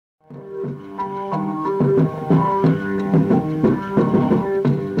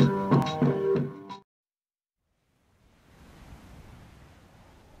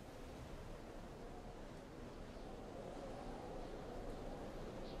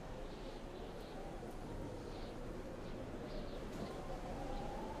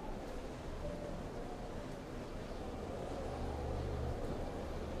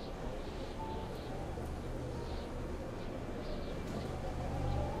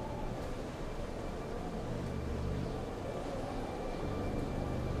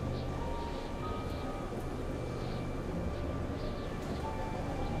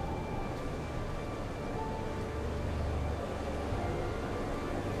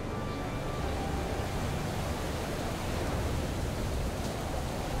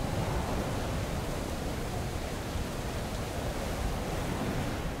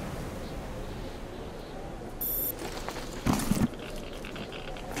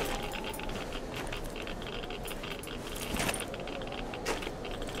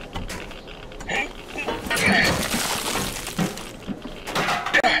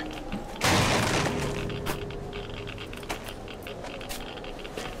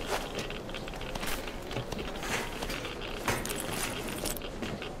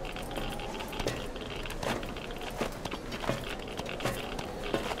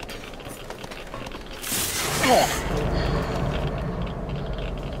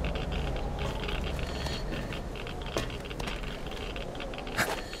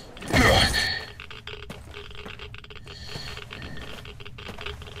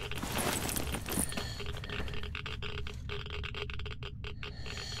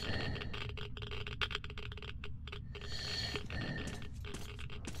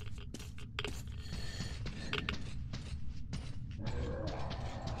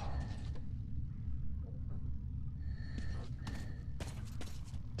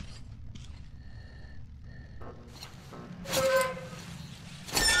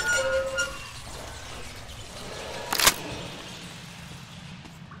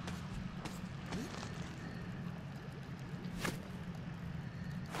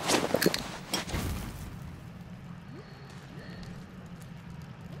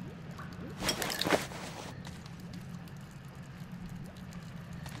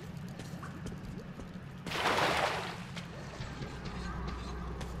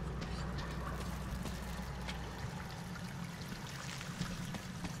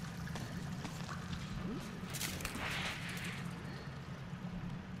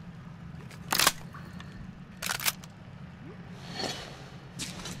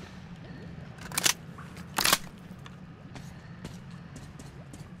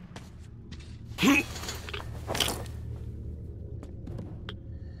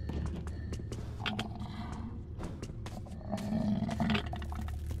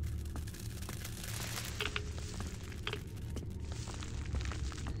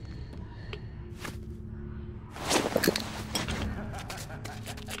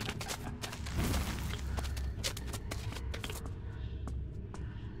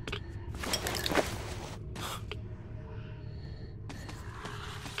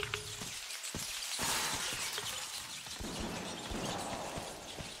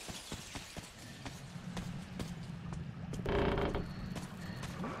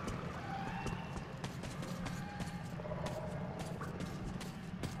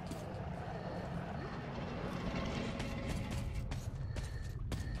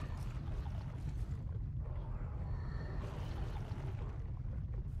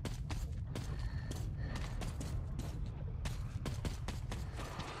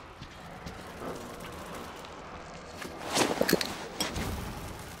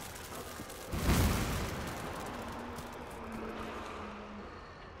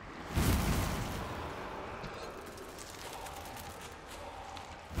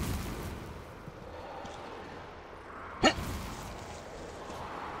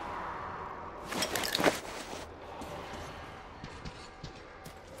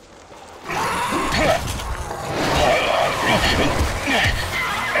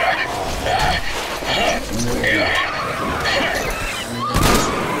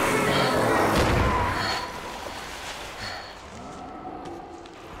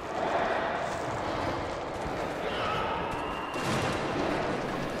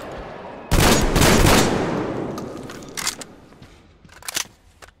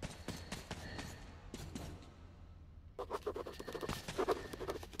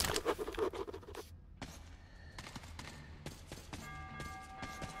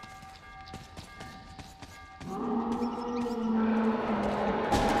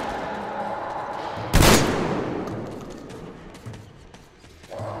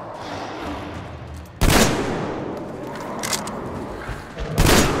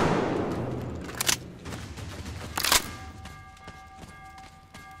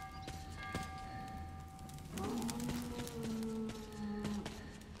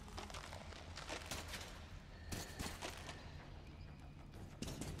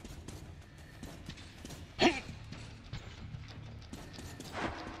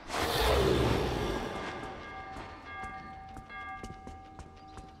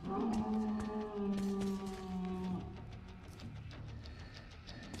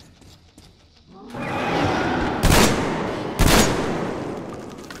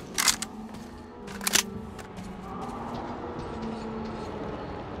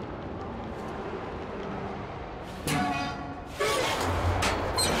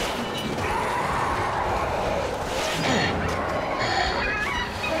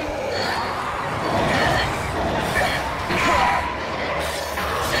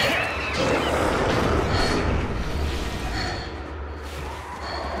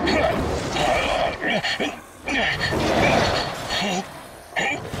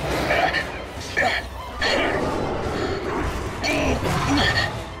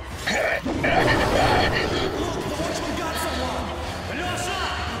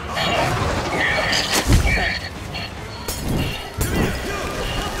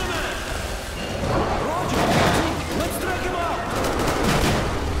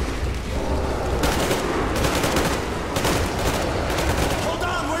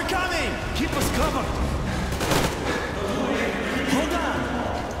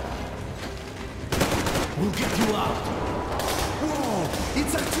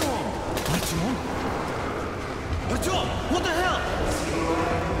Artyom! What the hell?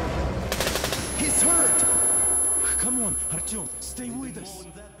 He's hurt! Come on, Artyom, stay with us.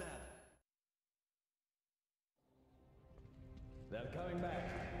 They're coming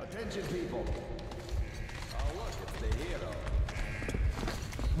back. Attention, people. Oh, look, it's the hero.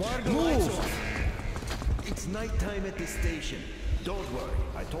 Move! It's nighttime at the station. Don't worry,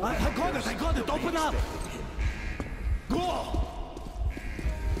 I told I got it, open up! Go!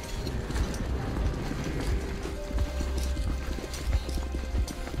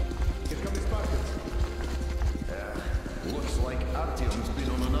 Looks like Artyom's been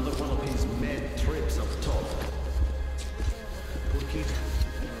on another one of his mad trips up top. Poor kid.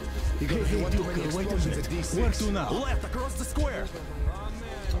 Hey, Duke, wait a minute. Where to now? Left, across the square!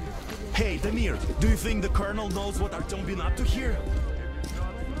 Hey, Damir, do you think the Colonel knows what Artyom been up to here?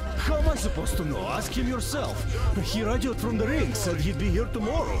 How am I supposed to know? Ask him yourself. He radioed from the ring, said he'd be here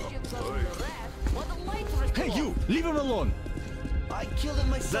tomorrow. Hey, you! Leave him alone! I killed him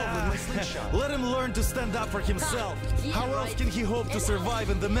myself with my slingshot. Let him learn to stand up for himself. How else can he hope to survive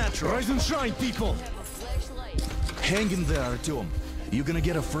in the metro? Rise and shine, people! Hang in there, Artyom. You're gonna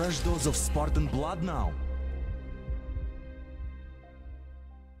get a fresh dose of Spartan blood now.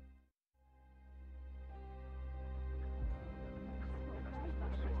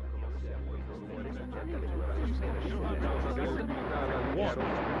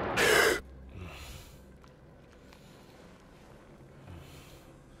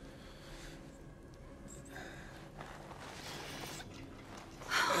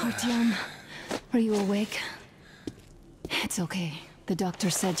 Artyom, are you awake? It's okay. The doctor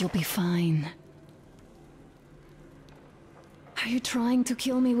said you'll be fine. Are you trying to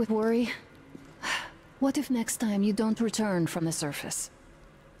kill me with worry? What if next time you don't return from the surface?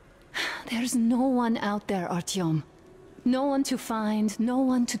 There's no one out there, Artyom. No one to find, no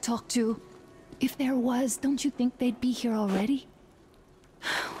one to talk to. If there was, don't you think they'd be here already?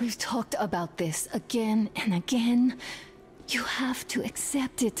 We've talked about this again and again. You have to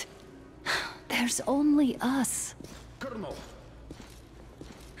accept it. There's only us. Colonel!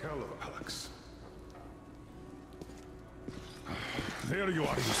 Hello, Alex. There you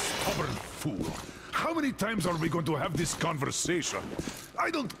are, you stubborn fool. How many times are we going to have this conversation? I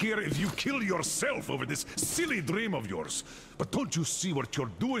don't care if you kill yourself over this silly dream of yours, but don't you see what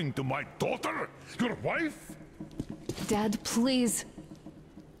you're doing to my daughter? Your wife? Dad, please.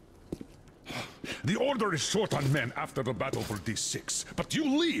 The Order is short on men after the battle for D6, but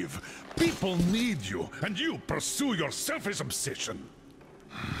you leave. People need you, and you pursue your selfish obsession.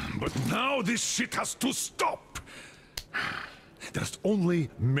 But now this shit has to stop. There's only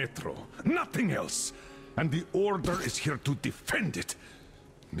Metro, nothing else. And the Order is here to defend it.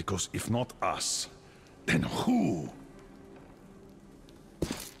 Because if not us, then who?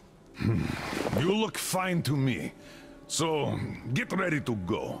 You look fine to me. So, get ready to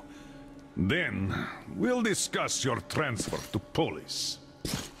go. Then, we'll discuss your transfer to police.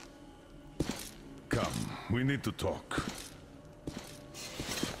 Come, we need to talk.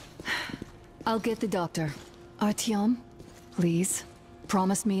 I'll get the doctor. Artyom, please,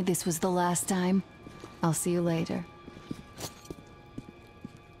 promise me this was the last time. I'll see you later.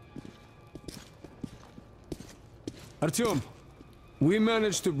 Artyom, we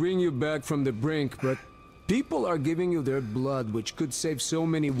managed to bring you back from the brink, but people are giving you their blood, which could save so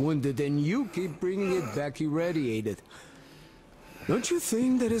many wounded, and you keep bringing it back irradiated. Don't you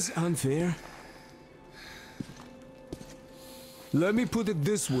think that is unfair? Let me put it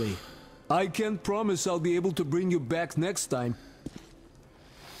this way. I can't promise I'll be able to bring you back next time.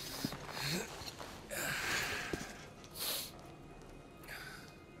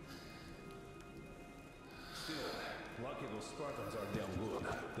 Lucky those Spartans are damn good.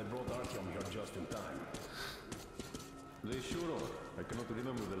 They brought Artyom here just in time. They sure are. I cannot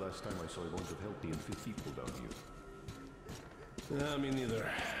remember the last time I saw a bunch of healthy and fit people down here. Me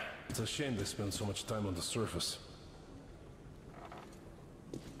neither. It's a shame they spend so much time on the surface.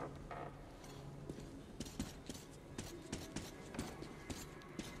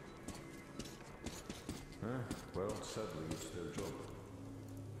 Well, sadly, it's their job.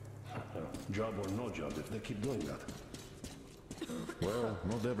 Job or no job, if they keep doing that. Well,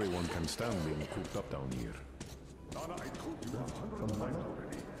 not everyone can stand being cooped up down here. Nana, I told you 100 times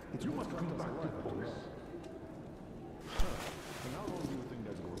already. You must come back to police. And how long do you think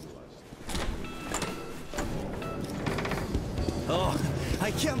that's going to last? Oh,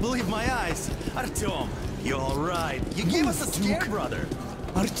 I can't believe my eyes! Artyom, you're alright. You gave us a scare, brother.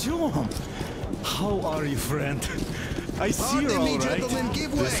 Artyom! How are you, friend? I see you're all right.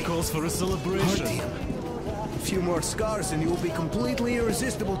 This calls for a celebration. A few more scars and you will be completely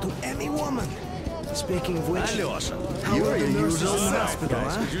irresistible to any woman. Speaking of which, Alyosha, you're your usual self, hospital,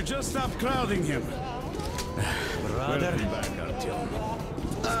 guys. huh? Could you just stop crowding him? Brother. Welcome back, Artyom.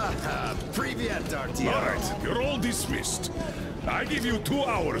 Привет, Artyom. All right, you're all dismissed. I give you 2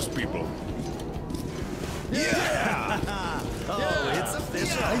 hours, people. It's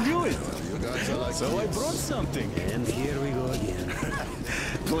official. I knew it. You guys are like So I brought something. And here we go again.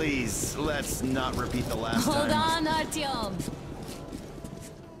 Please, let's not repeat the last Hold time. on, Artyom.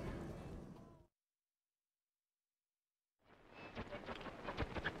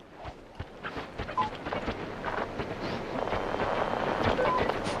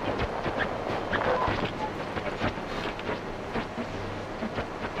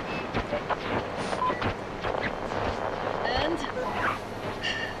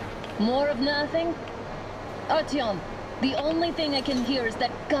 More of nothing? Artyom, the only thing I can hear is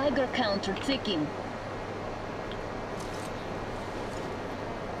that Geiger counter ticking.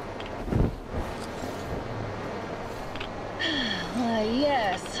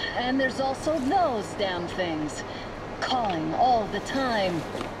 Yes, and there's also those damn things. Calling all the time.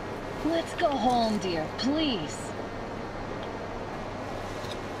 Let's go home, dear, please.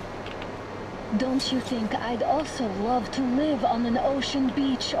 Don't you think I'd also love to live on an ocean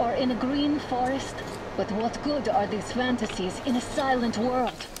beach or in a green forest? But what good are these fantasies in a silent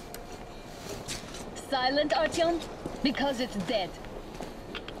world? Silent, Artyom? Because it's dead.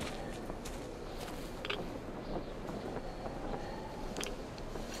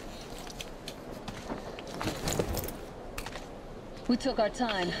 We took our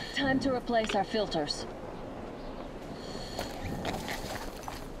time. Time to replace our filters.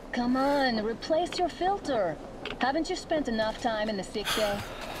 Come on, replace your filter. Haven't you spent enough time in the sick bay?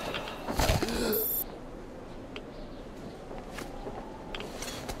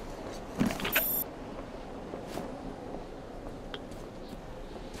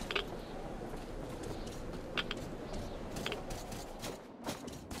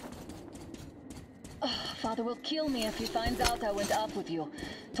 Father will kill me if he finds out I went up with you.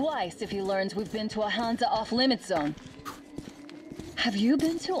 Twice if he learns we've been to a Hansa off-limit zone. Have you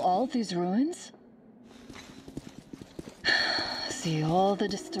been to all these ruins? See all the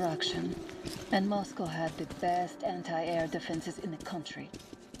destruction. And Moscow had the best anti-air defenses in the country.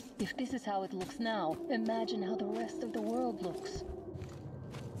 If this is how it looks now, imagine how the rest of the world looks.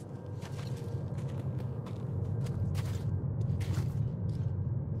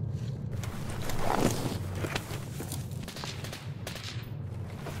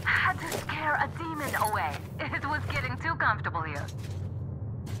 Had to scare a demon away. It was getting too comfortable here.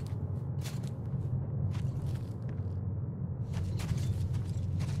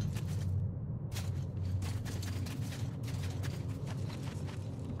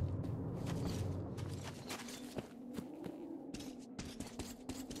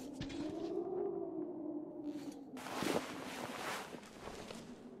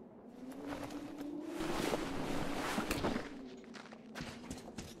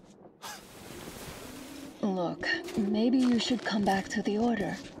 Look, maybe you should come back to the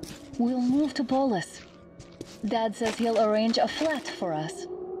Order. We'll move to Polis. Dad says he'll arrange a flat for us.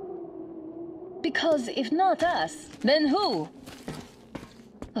 Because if not us, then who?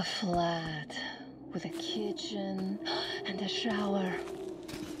 A flat with a kitchen and a shower.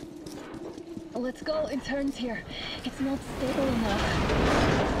 Let's go, it turns here. It's not stable enough.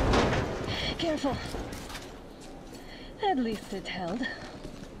 Careful. At least it held.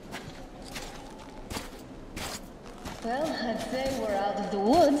 Well, I'd say we're out of the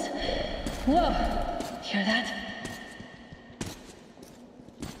woods. Whoa! Hear that?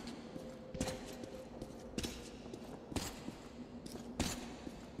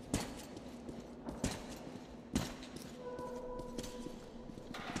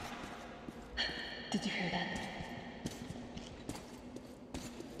 Did you hear that?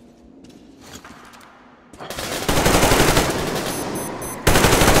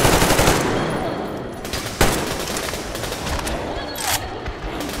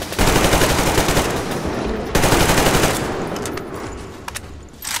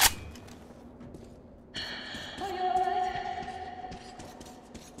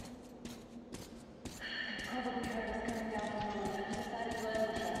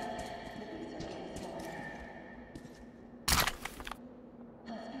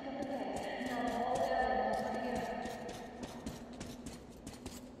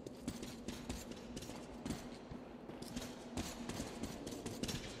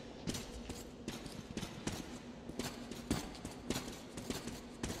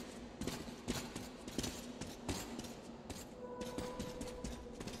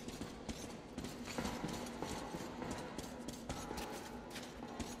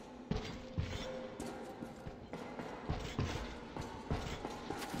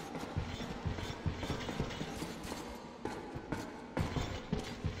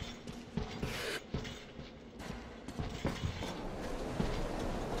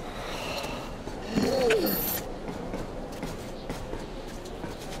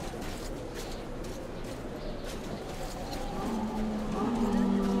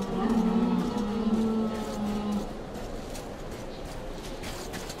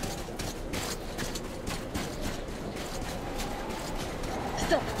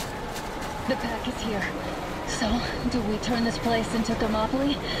 Stop! The pack is here. So, do we turn this place into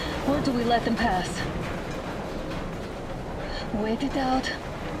Thermopylae, or do we let them pass? Wait it out.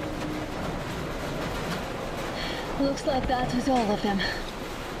 Looks like that was all of them.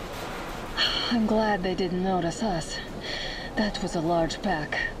 I'm glad they didn't notice us. That was a large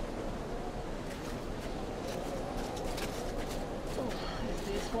pack. Is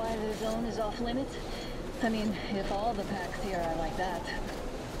this why the zone is off limits? I mean, if all the packs here are like that.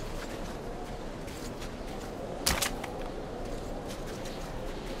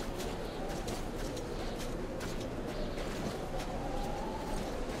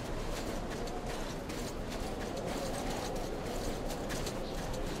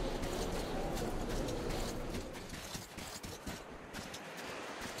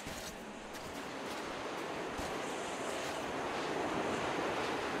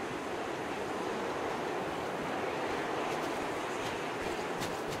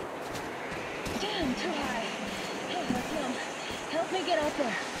 Damn, too high. Hey, Artyom, help me get out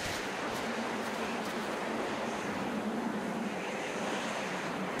there.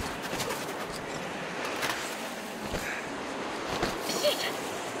 Shit!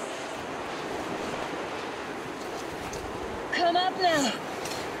 Come up now.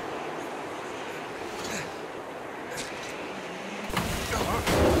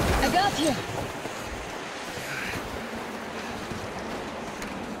 I got you.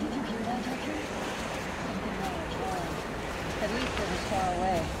 Did you hear that, Tucker? Something large roaring. At least it was far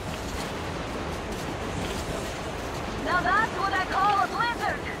away. Now that's what I call a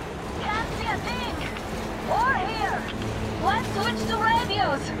blizzard. Can't see a thing. Or hear. Let's switch to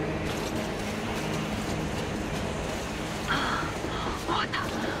radios. What?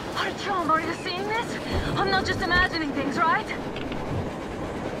 Artyom, are you seeing this? I'm not just imagining things, right?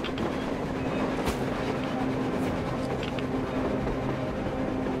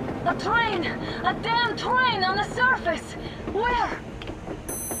 A train! A damn train on the surface! Where?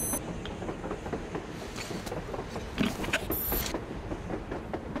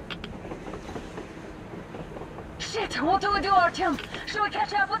 Shit! What do we do, Artyom? Should we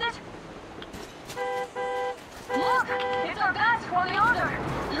catch up with it? Look! It's our guys from the order!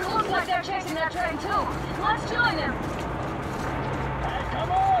 It looks like they're chasing that train too! Let's join them! Hey,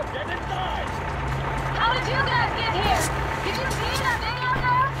 come on! Get inside! How did you guys get here? Did you see that thing out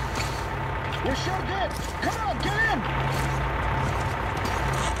there? We sure did! Come on, get in!